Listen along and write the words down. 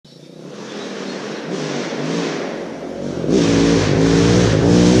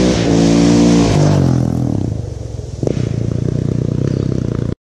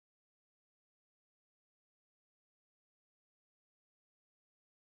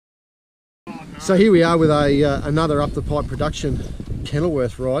So here we are with another Up the Pipe production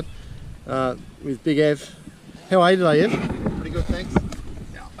Kenilworth ride with Big Ev. How are you today, Ev? Pretty good, thanks.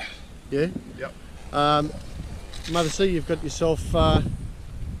 Yeah? Yep. Mother C, you've got yourself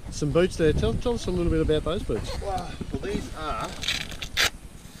some boots there. Tell us a little bit about those boots. Well, these are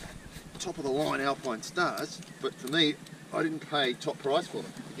top of the line Alpine Stars, but for me, I didn't pay top price for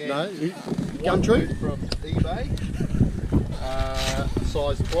them. Again, No? Gumtree? From eBay,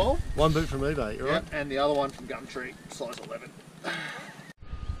 size 12. One boot from eBay, right? Yep, and the other one from Gumtree, size 11.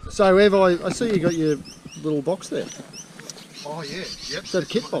 So Ev, I see you got your little box there. Oh yeah, yep. Is that a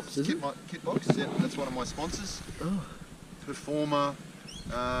kit box, is it? Kit box, yep. That's one of my sponsors. Oh. Performer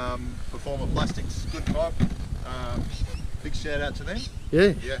Plastics, good type. Big shout out to them.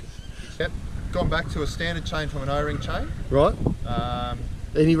 Yeah. Yeah. Yep. Gone back to a standard chain from an O-ring chain. Right.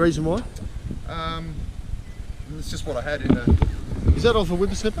 Any reason why? It's just what I had in the. Is that off a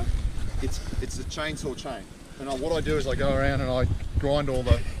whippersnapper? It's a chainsaw chain, and what I do is I go around and I grind all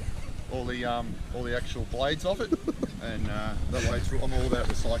the actual blades off it, and that way I'm all about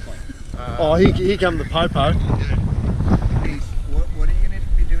recycling. Oh, here come the popo. What are you going to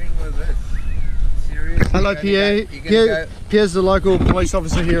be doing with this? Seriously? Hello, Pierre. Pierre's the local police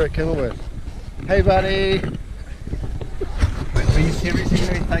officer here at Kenilworth. Hey, buddy. Are you seriously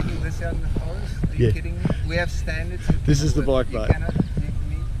going to be taking this out in the forest? Are you kidding me? We have standards. This is the bike, mate. You cannot meet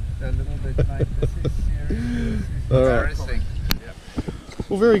a little bit, mate. This is serious. This is All right. embarrassing. Yep.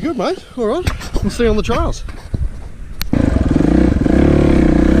 Well, very good, mate. All right. We'll see you on the trails.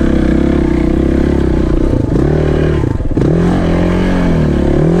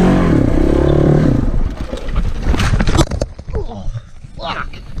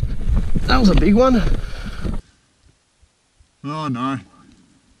 That was a big one. Oh no.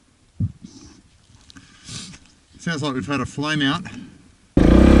 Sounds like we've had a flame out.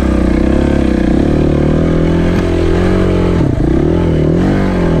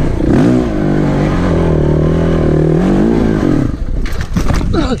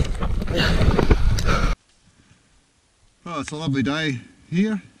 Oh, it's a lovely day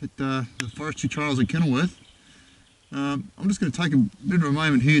here at the forestry trails at Kenilworth. I'm just going to take a bit of a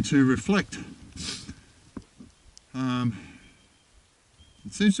moment here to reflect.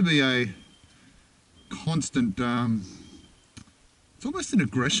 It seems to be a constant, it's almost an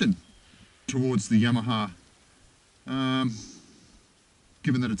aggression towards the Yamaha,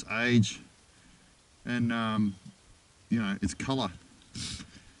 given that its age and you know, its colour.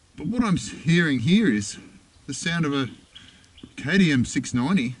 But what I'm hearing here is the sound of a KTM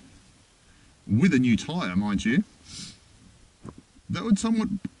 690 with a new tyre, mind you. That would somewhat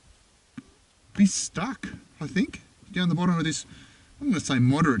be stuck, I think, down the bottom of this, I'm going to say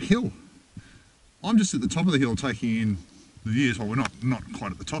moderate hill. I'm just at the top of the hill taking in the views. Well, we're not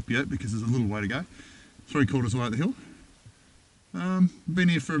quite at the top yet because there's a little way to go. 3/4 way up the hill. Been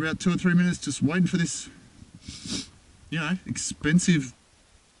here for about 2 or 3 minutes just waiting for this, you know, expensive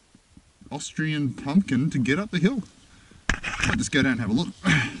Austrian pumpkin to get up the hill. Might just go down and have a look,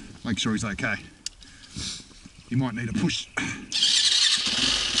 make sure he's okay. He might need a push.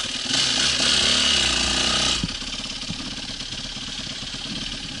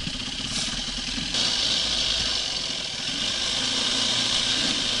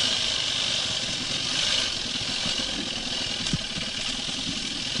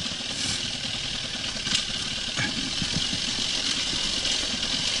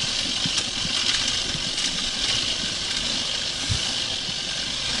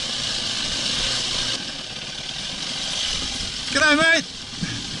 G'day, mate.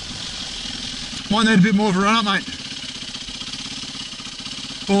 Might need a bit more of a run up, mate.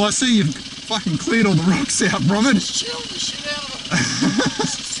 Well, I see you've fucking cleared all the rocks out from it. Just chill the shit out of it.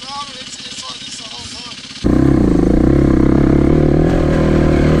 It's like this the whole time.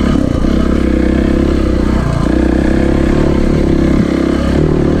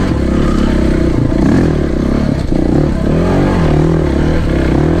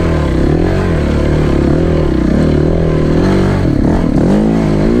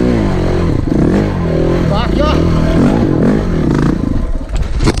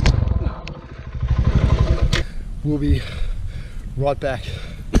 We'll be right back.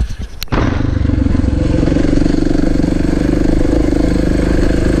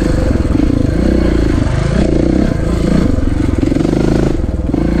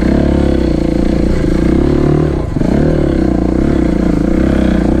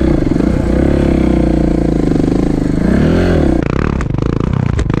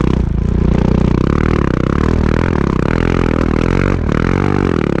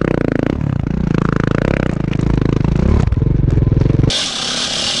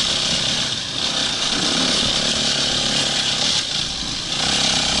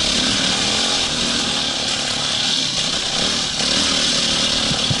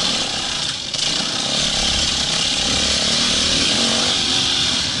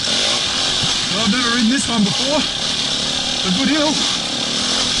 this one before. A good hill.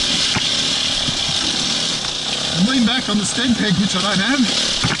 And lean back on the stead peg, which I don't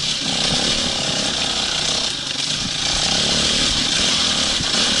have.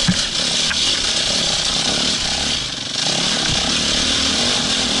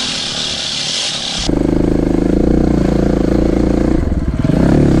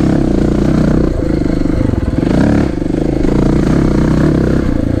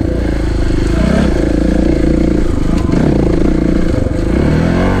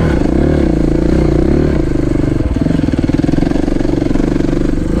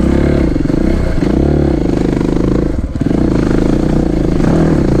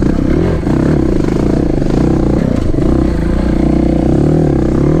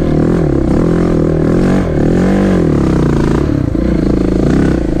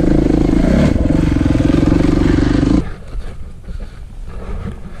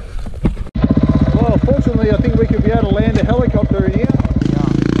 I think we could be able to land a helicopter in here.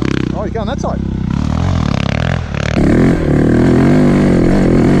 Yeah. Oh, he's going that side.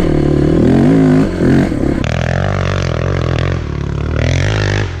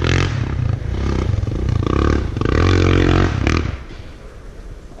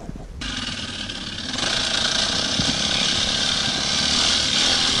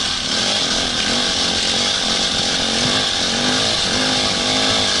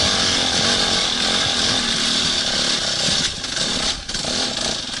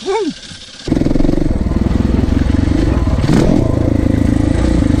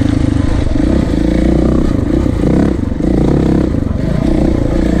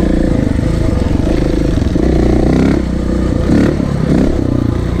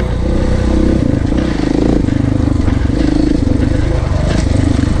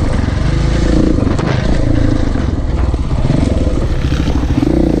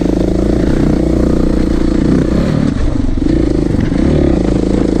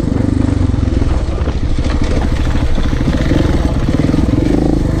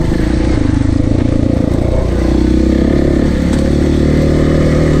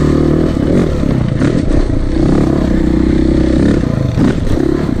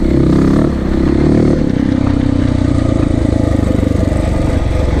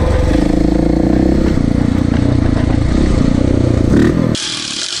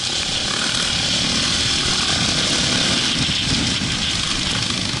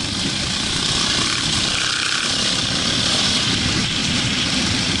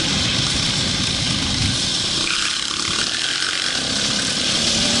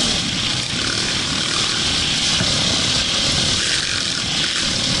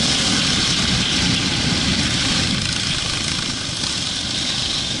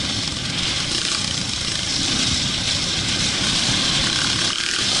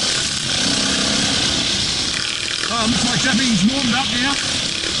 Looks like everything's warmed up now.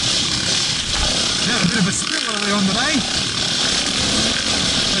 Had a bit of a spill early on today,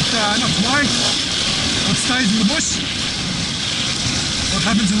 but not to worry. What stays in the bush, what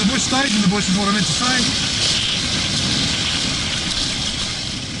happens in the bush stays in the bush is what I meant to say.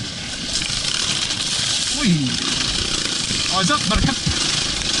 Whee! Eyes up, buttercup.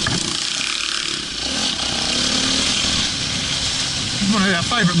 This is one of our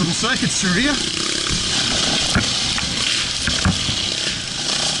favourite little circuits through here.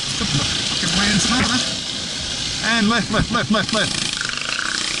 And left, left, left, left, left.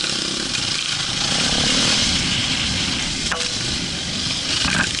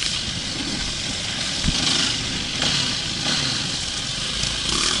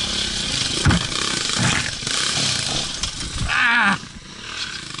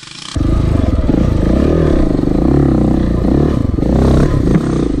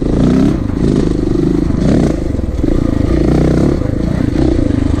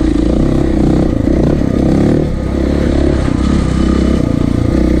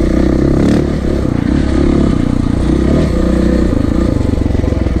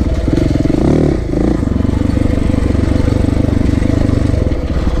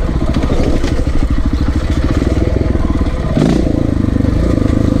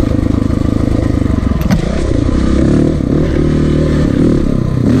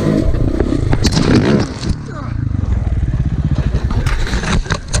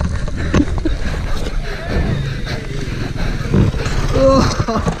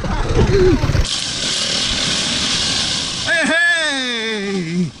 Hey,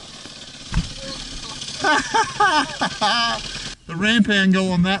 hey! The ramp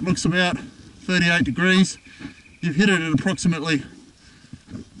angle on that looks about 38 degrees. You've hit it at approximately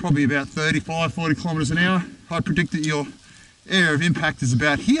probably about 35, 40 kilometres an hour. I predict that your area of impact is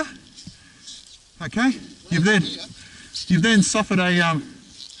about here. Okay, you've then suffered a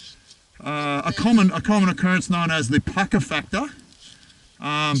common occurrence known as the pucker factor,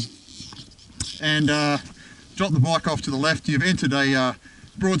 and dropped the bike off to the left. You've entered a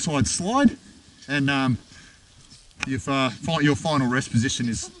broadside slide, and your final rest position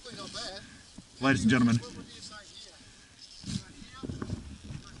is, Probably not bad. ladies and gentlemen, What do you say here? Here,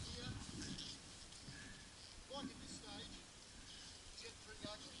 here. Like at this stage, it's getting pretty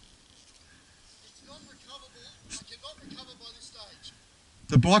ugly. It's non-recoverable. I cannot recover by this stage.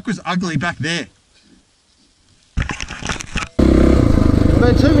 the bike was ugly back there. I've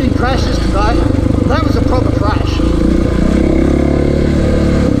had too many crashes today. That was a proper crash.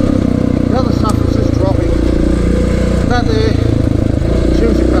 The other stuff was just dropping. That there, she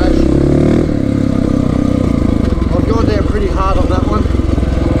was a crash. I've gone down pretty hard on that one.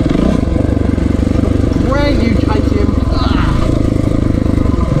 Brand new KTM.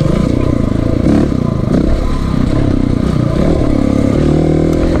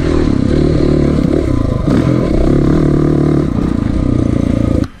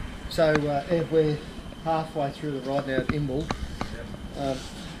 So Ev, we're halfway through the ride now at Imble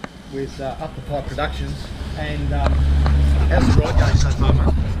with Up the Pipe Productions, and how's the ride going so far,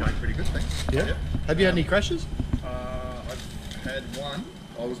 mate? It's going pretty good, thanks. Yeah. Yep. Have you had any crashes? I've had one.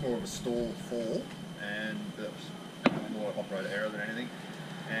 I was more of a stall fall, and that was more operator error than anything.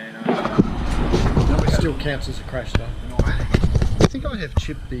 And It still counts as a crash though. I think I have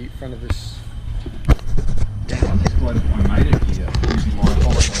chipped the front of this. I'm just glad I made it here using my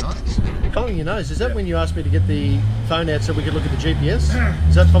phone. Following your nose, is that when you asked me to get the phone out so we could look at the GPS?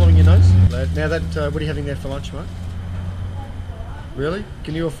 Is that following your nose? Now that, what are you having there for lunch, mate? Really?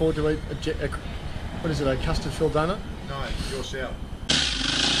 Can you afford to eat what is it, a custard filled donut? No, your shout.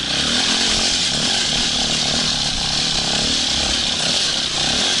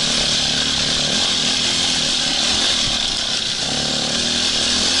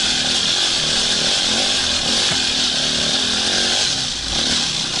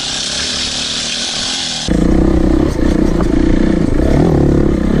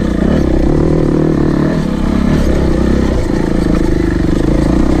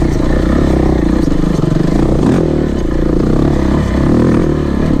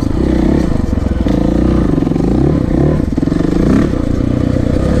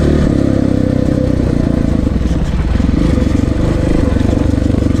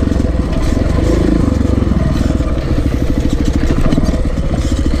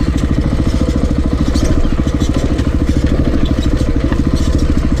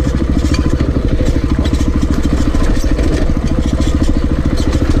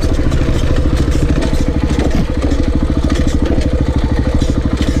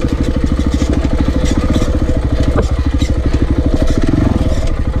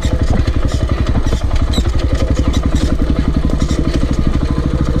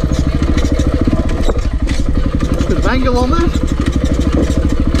 Angle on that?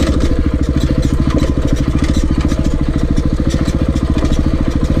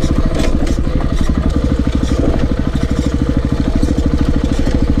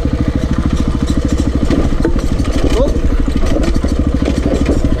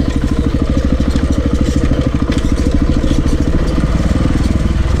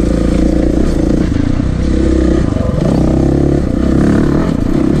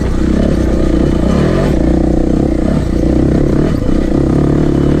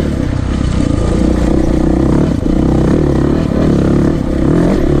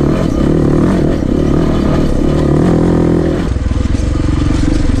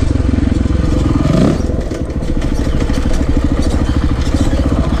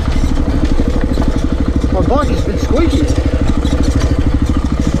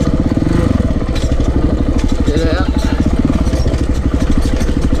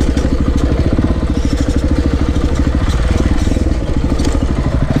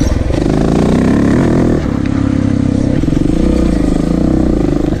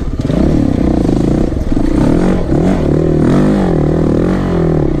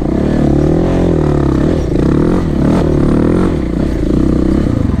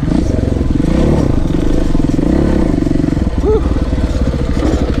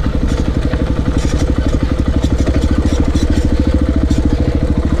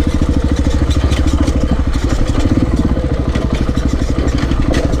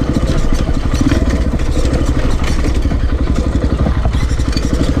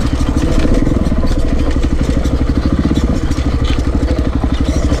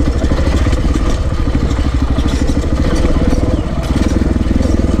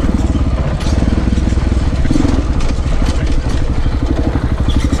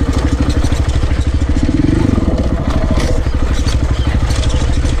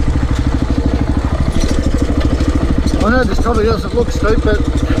 Probably doesn't look steep, but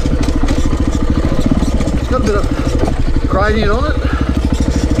it's got a bit of gradient on it.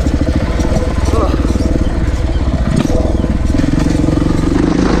 Oh.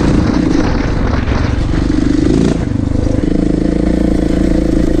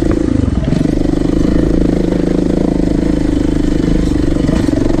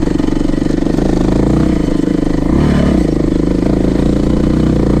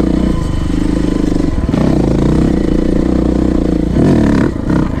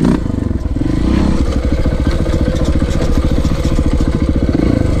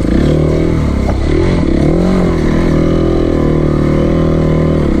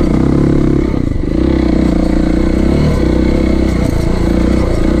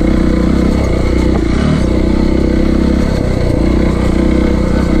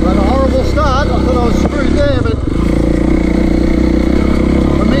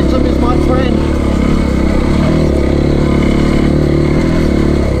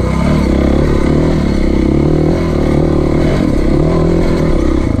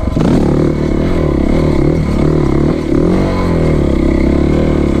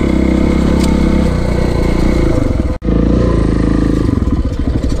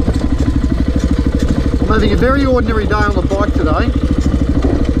 Having a very ordinary day on the bike today.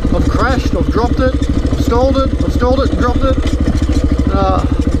 I've crashed, I've dropped it, I've stalled it and dropped it.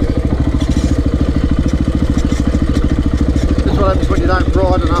 This is what happens when you don't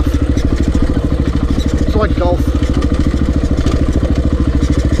ride enough. It's like golf.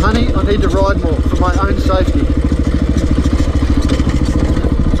 Honey, I need to ride more for my own safety.